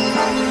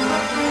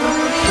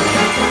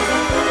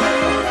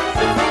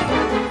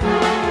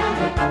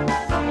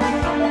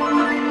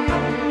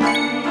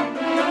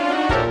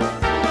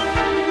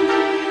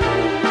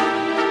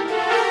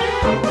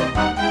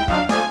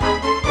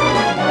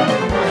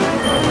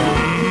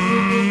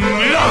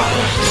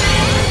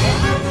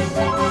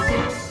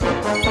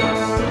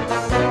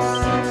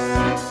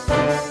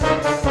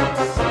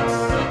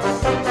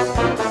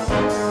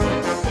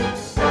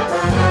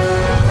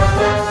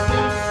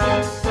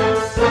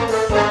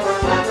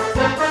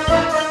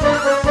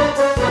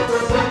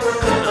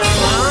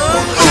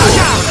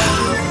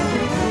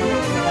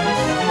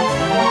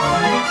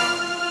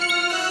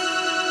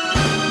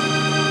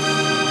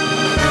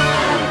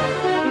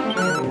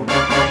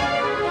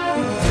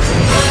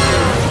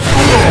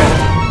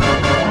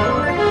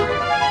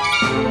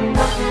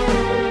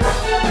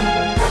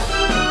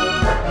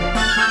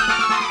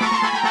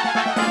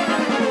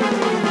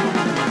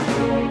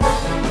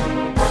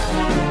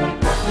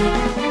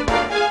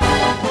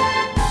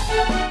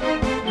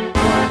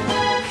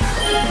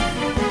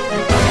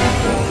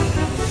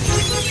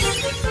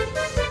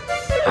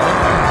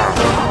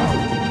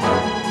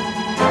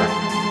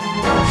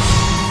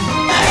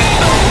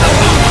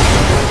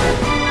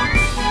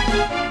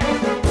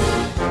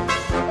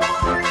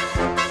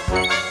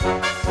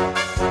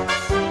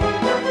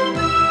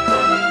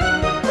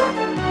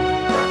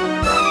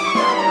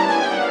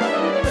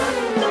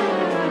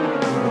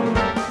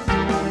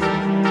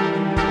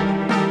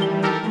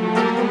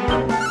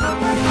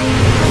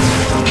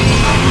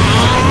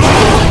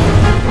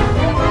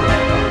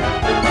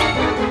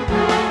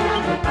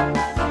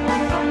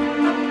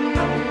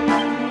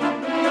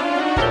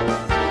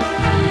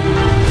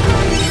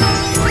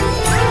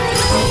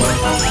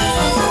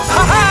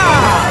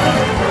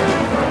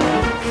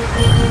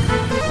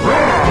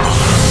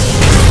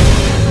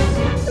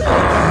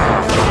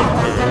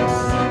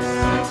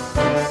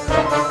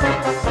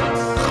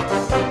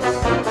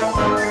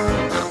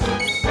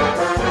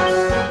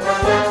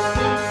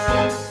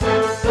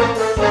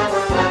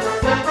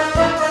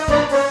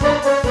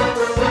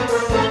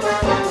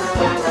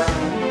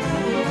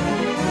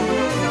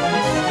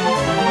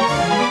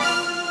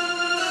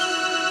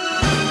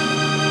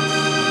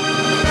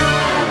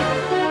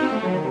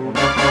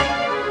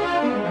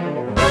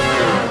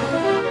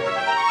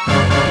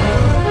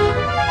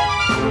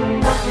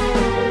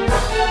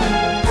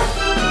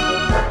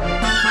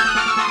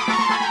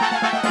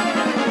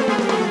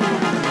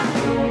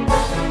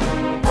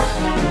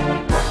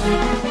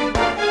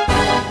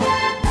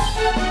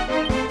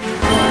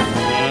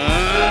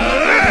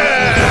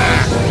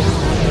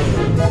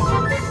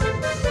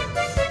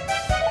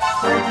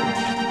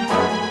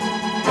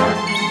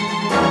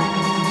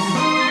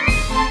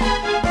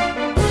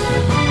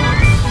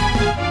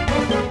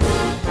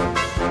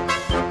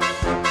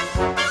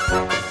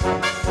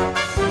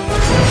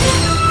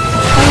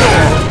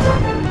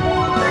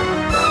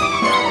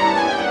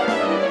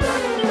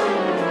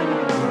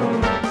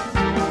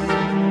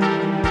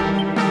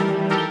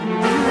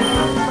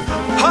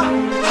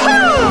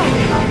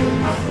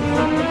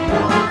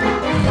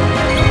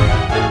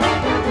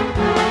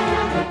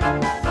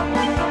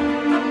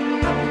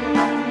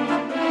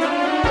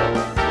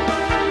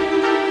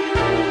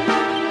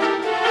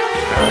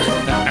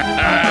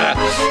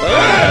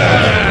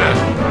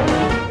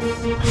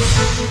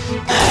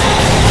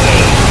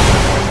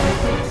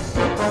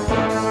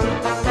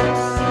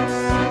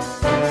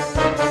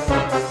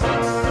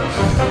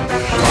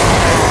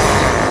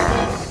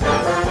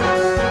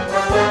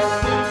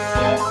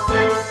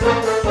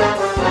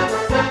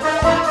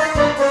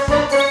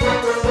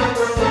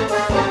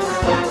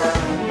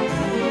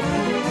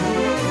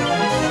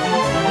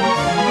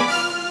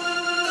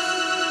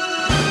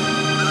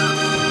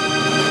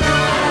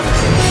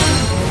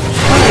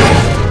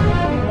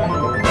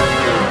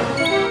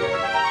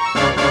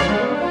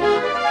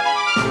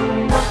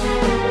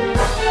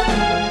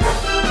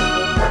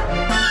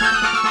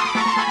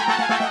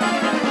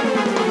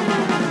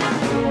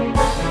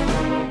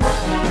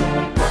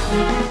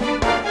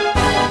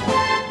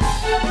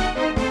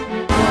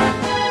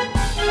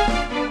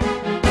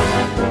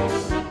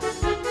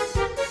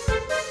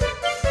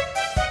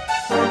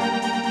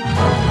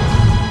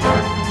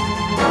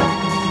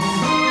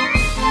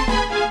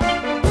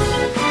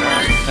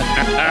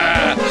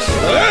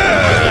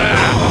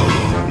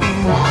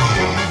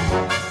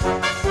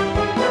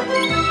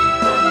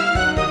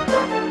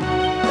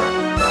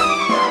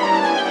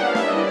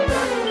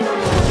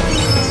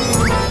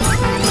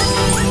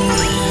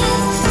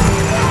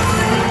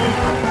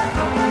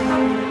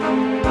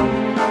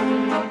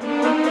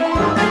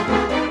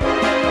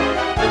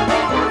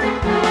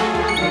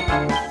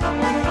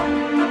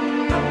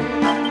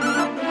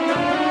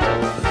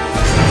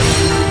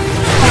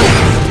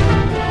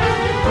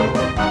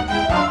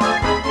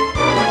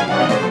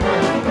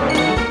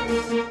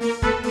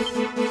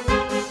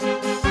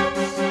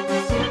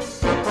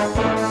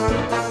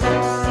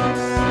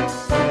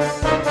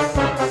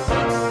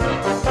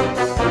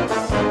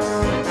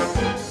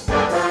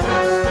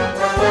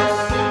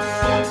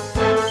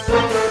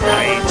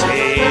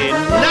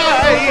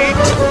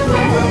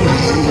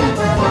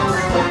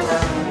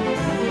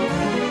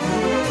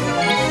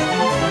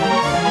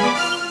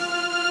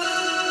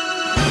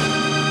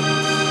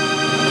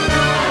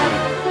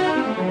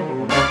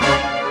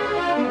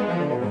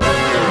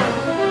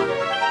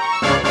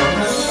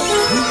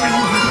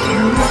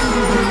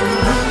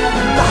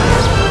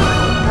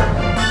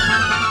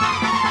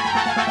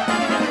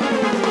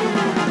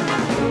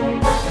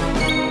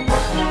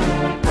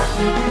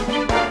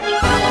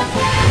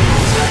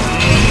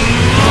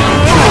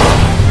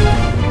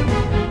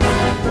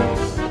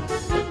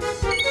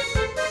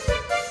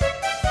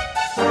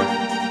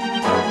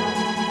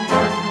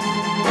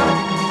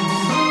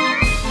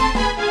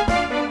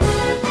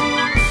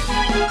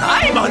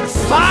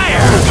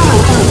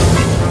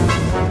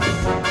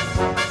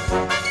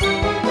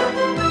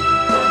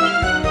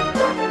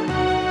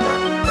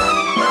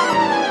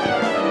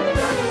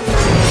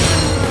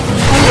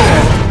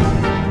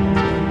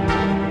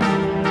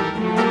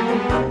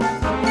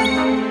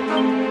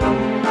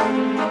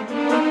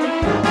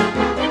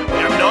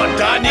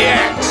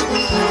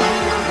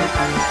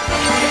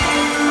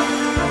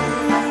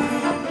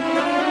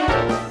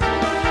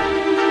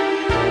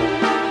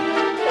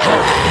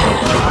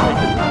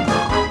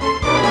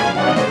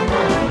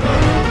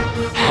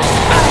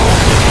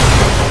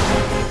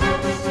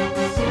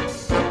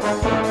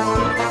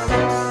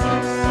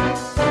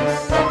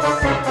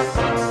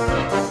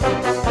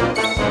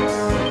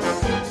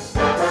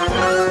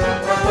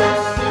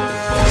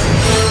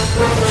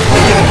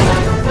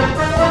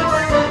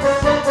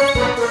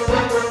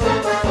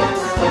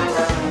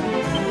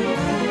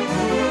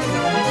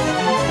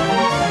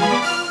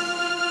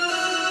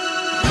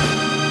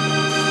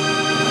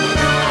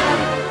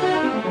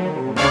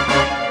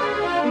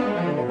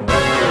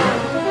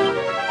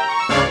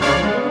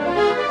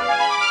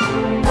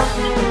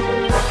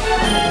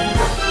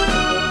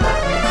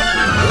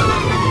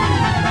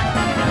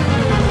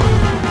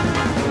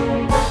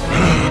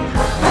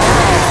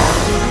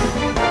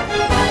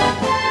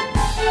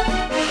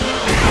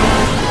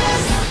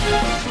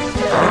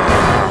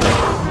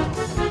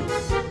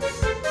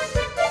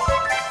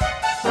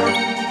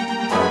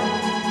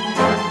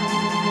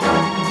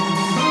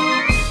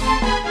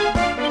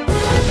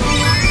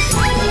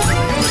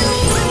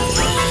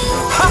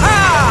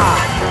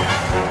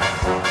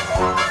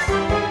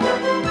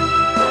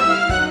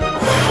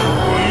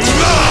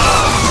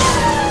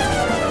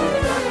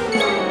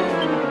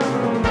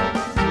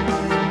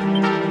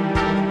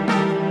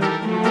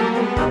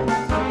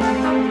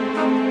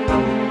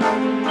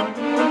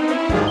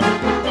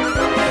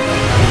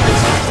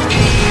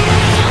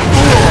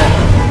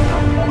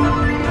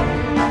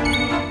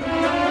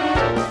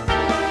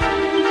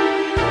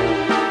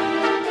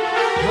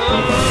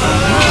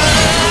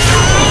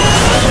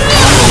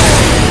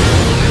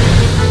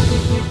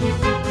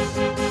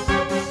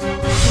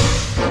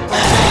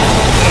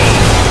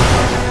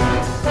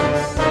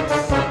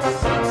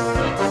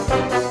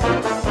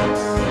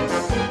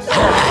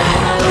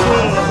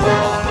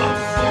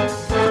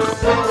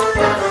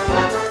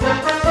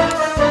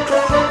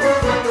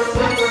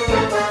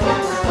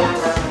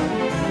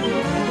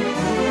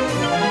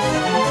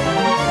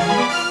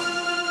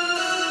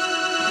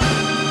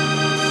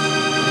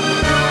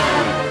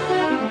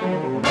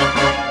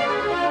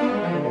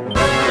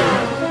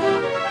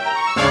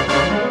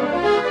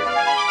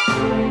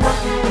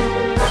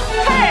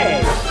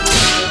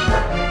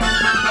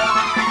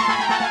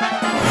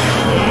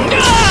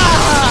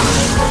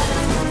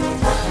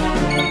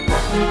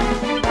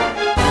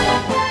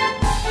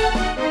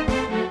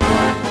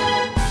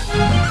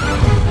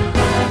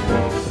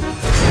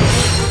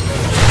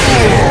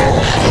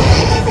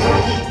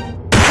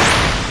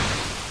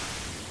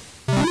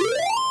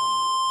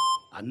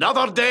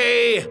 Another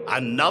day,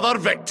 another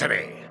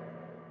victory.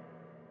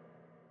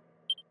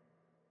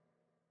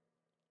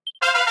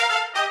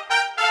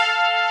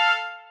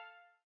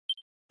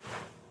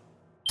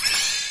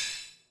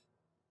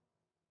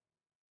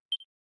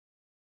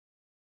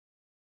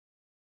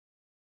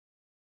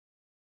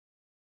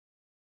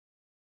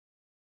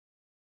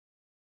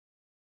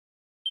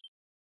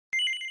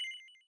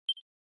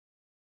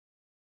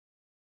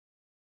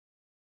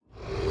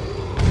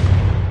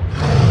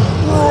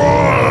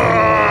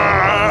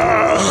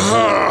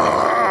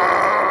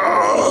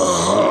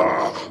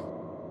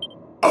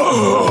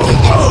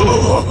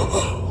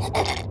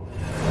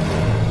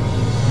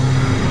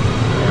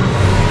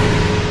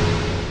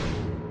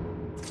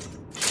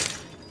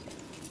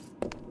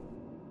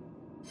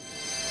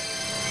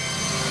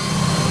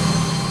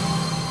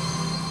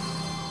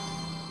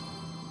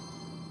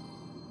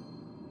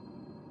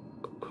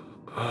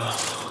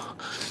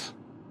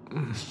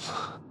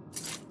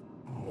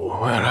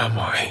 Where am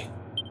I?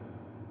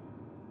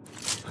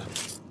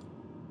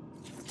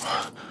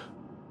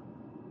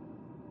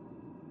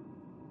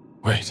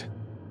 Wait.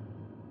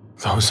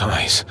 Those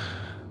eyes.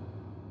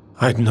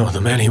 I'd know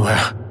them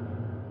anywhere.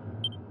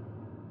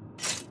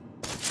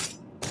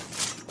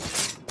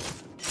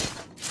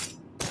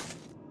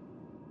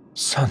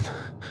 Son,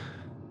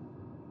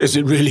 is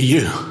it really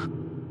you?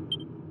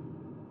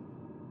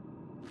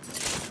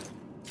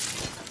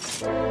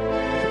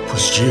 It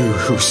was you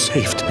who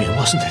saved me,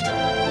 wasn't it?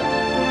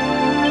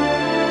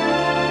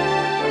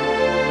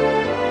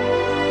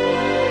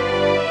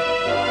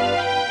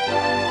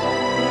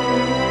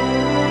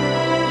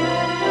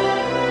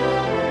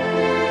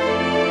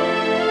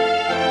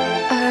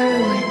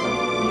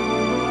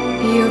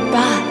 You're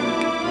back.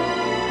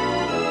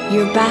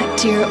 You're back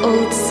to your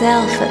old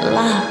self at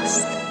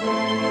last.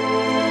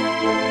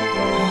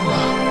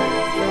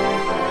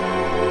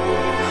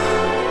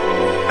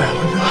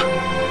 Eleanor?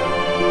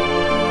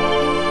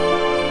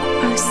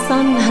 Our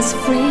son has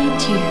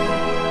freed you.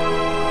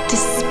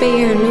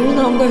 Despair no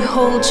longer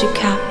holds you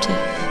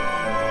captive.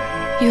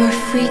 You are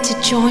free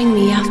to join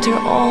me after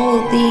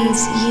all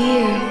these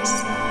years.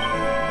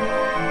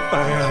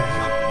 I am,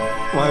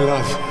 my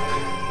love.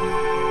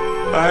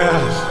 I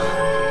am.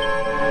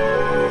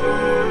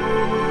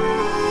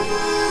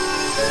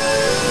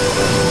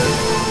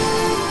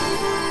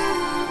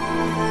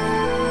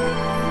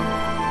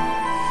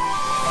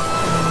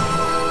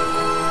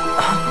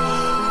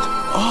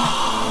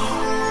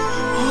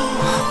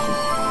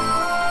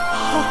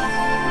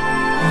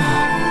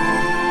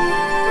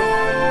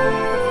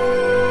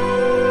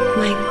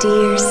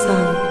 Dear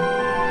son,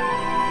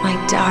 my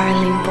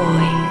darling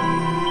boy,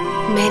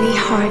 many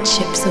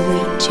hardships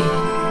await you,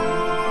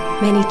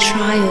 many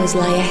trials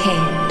lie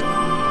ahead,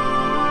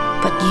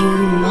 but you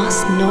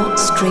must not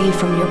stray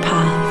from your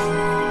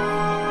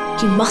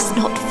path. You must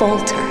not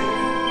falter.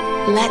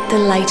 Let the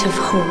light of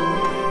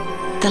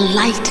hope, the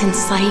light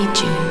inside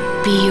you,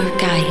 be your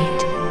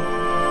guide.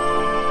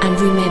 And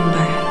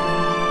remember,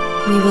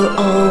 we will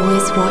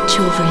always watch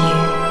over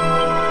you.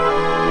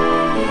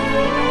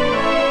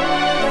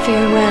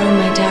 Farewell,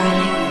 my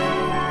darling.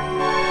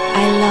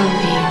 I love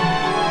you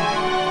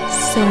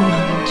so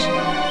much.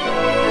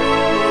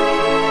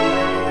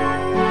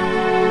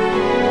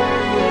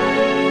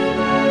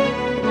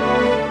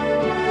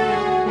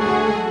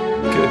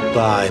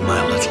 Goodbye,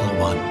 my little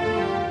one.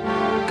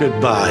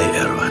 Goodbye,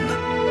 Erwin.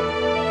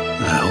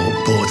 I hope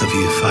both of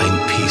you find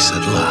peace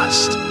at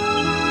last.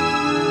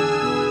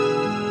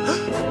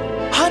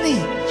 Honey,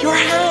 your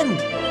hand!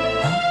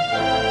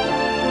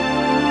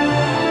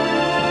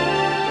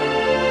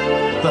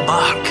 The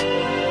mark.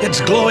 It's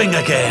glowing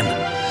again.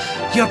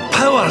 Your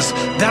powers,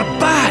 they're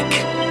back!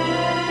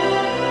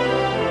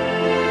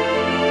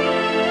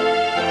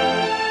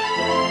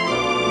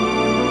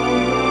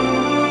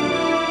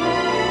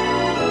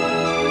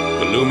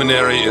 The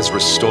luminary is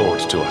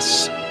restored to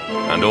us,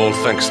 and all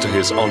thanks to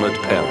his honored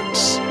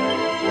parents.